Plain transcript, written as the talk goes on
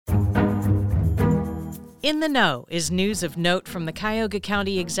In the Know is news of note from the Cuyahoga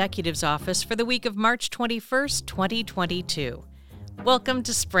County Executive's Office for the week of March 21st, 2022. Welcome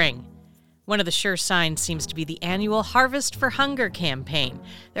to spring. One of the sure signs seems to be the annual Harvest for Hunger campaign.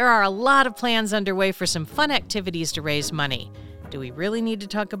 There are a lot of plans underway for some fun activities to raise money. Do we really need to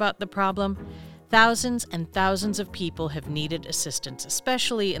talk about the problem? Thousands and thousands of people have needed assistance,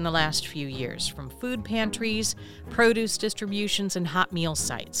 especially in the last few years, from food pantries, produce distributions, and hot meal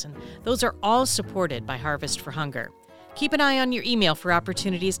sites. And those are all supported by Harvest for Hunger. Keep an eye on your email for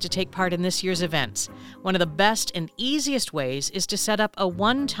opportunities to take part in this year's events. One of the best and easiest ways is to set up a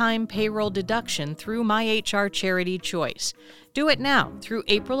one-time payroll deduction through My HR Charity Choice. Do it now through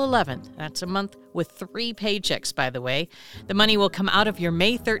April 11th. That's a month with 3 paychecks, by the way. The money will come out of your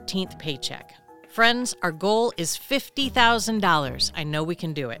May 13th paycheck. Friends, our goal is $50,000. I know we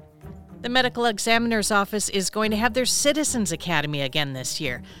can do it. The Medical Examiner's Office is going to have their Citizens Academy again this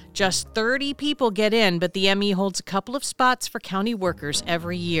year. Just 30 people get in, but the ME holds a couple of spots for county workers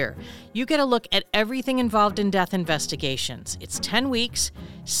every year. You get a look at everything involved in death investigations. It's 10 weeks,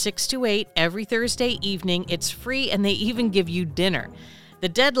 6 to 8, every Thursday evening. It's free, and they even give you dinner. The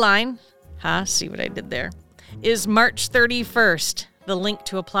deadline, see what I did there, is March 31st. The link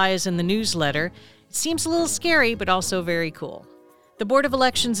to apply is in the newsletter. It seems a little scary, but also very cool. The Board of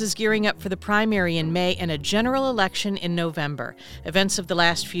Elections is gearing up for the primary in May and a general election in November. Events of the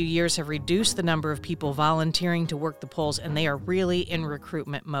last few years have reduced the number of people volunteering to work the polls, and they are really in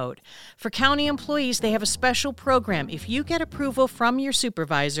recruitment mode. For county employees, they have a special program. If you get approval from your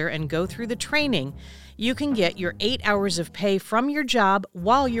supervisor and go through the training, you can get your 8 hours of pay from your job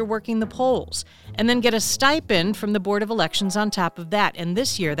while you're working the polls, and then get a stipend from the Board of Elections on top of that. And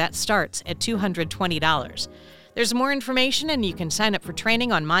this year, that starts at $220. There's more information, and you can sign up for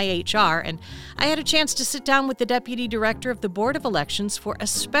training on My HR. And I had a chance to sit down with the Deputy Director of the Board of Elections for a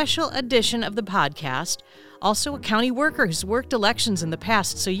special edition of the podcast, also a county worker who's worked elections in the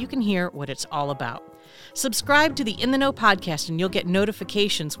past, so you can hear what it's all about. Subscribe to the In the Know podcast, and you'll get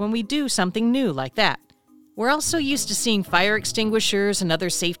notifications when we do something new like that. We're also used to seeing fire extinguishers and other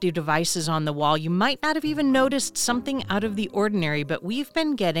safety devices on the wall. You might not have even noticed something out of the ordinary, but we've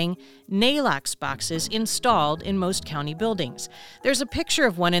been getting NAILOX boxes installed in most county buildings. There's a picture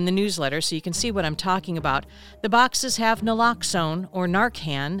of one in the newsletter, so you can see what I'm talking about. The boxes have naloxone, or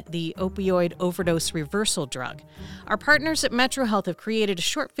Narcan, the opioid overdose reversal drug. Our partners at Metro Health have created a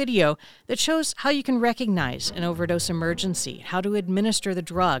short video that shows how you can recognize an overdose emergency, how to administer the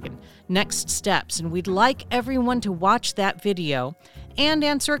drug, and next steps, and we'd like everyone to watch that video and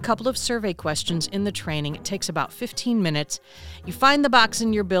answer a couple of survey questions in the training. It takes about 15 minutes. You find the box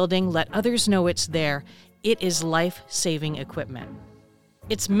in your building, let others know it's there. It is life-saving equipment.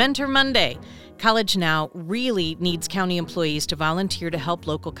 It's Mentor Monday. College Now really needs county employees to volunteer to help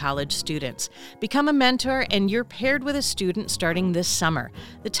local college students. Become a mentor, and you're paired with a student starting this summer.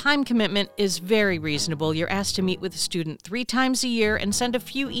 The time commitment is very reasonable. You're asked to meet with a student 3 times a year and send a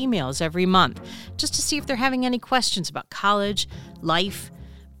few emails every month, just to see if they're having any questions about college, life,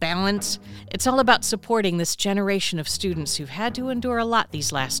 balance. It's all about supporting this generation of students who've had to endure a lot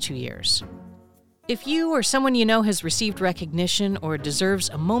these last 2 years. If you or someone you know has received recognition or deserves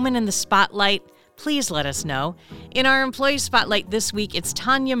a moment in the spotlight, please let us know. In our employee spotlight this week, it's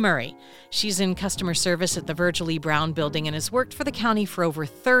Tanya Murray. She's in customer service at the Virgil E. Brown building and has worked for the county for over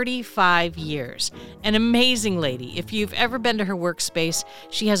 35 years. An amazing lady. If you've ever been to her workspace,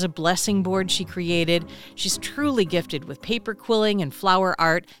 she has a blessing board she created. She's truly gifted with paper quilling and flower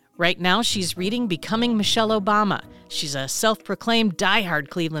art. Right now, she's reading Becoming Michelle Obama. She's a self-proclaimed diehard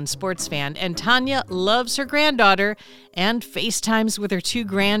Cleveland sports fan, and Tanya loves her granddaughter and FaceTimes with her 2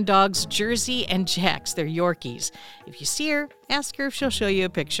 grand dogs, Jersey and Jax. They're Yorkies. If you see her, ask her if she'll show you a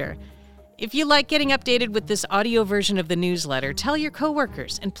picture. If you like getting updated with this audio version of the newsletter, tell your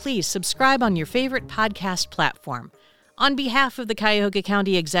coworkers, and please subscribe on your favorite podcast platform. On behalf of the Cuyahoga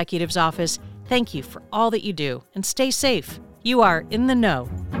County Executive's Office, thank you for all that you do, and stay safe. You are in the know.